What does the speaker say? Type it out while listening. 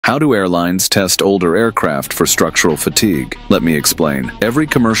How do airlines test older aircraft for structural fatigue? Let me explain. Every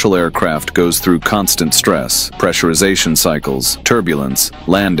commercial aircraft goes through constant stress, pressurization cycles, turbulence,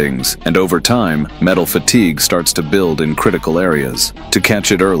 landings, and over time, metal fatigue starts to build in critical areas. To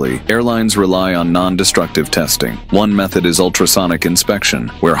catch it early, airlines rely on non-destructive testing. One method is ultrasonic inspection,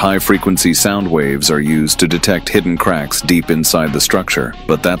 where high-frequency sound waves are used to detect hidden cracks deep inside the structure.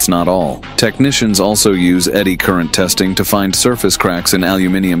 But that's not all. Technicians also use eddy current testing to find surface cracks in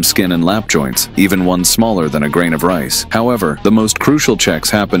aluminum skin and lap joints, even ones smaller than a grain of rice. However, the most crucial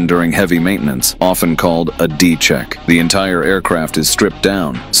checks happen during heavy maintenance, often called a D-check. The entire aircraft is stripped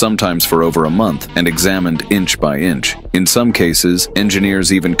down, sometimes for over a month, and examined inch by inch. In some cases,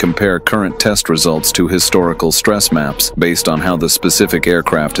 engineers even compare current test results to historical stress maps based on how the specific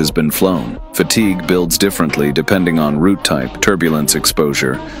aircraft has been flown. Fatigue builds differently depending on route type, turbulence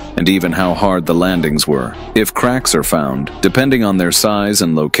exposure, and even how hard the landings were. If cracks are found, depending on their size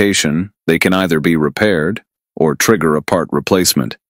and location, they can either be repaired or trigger a part replacement.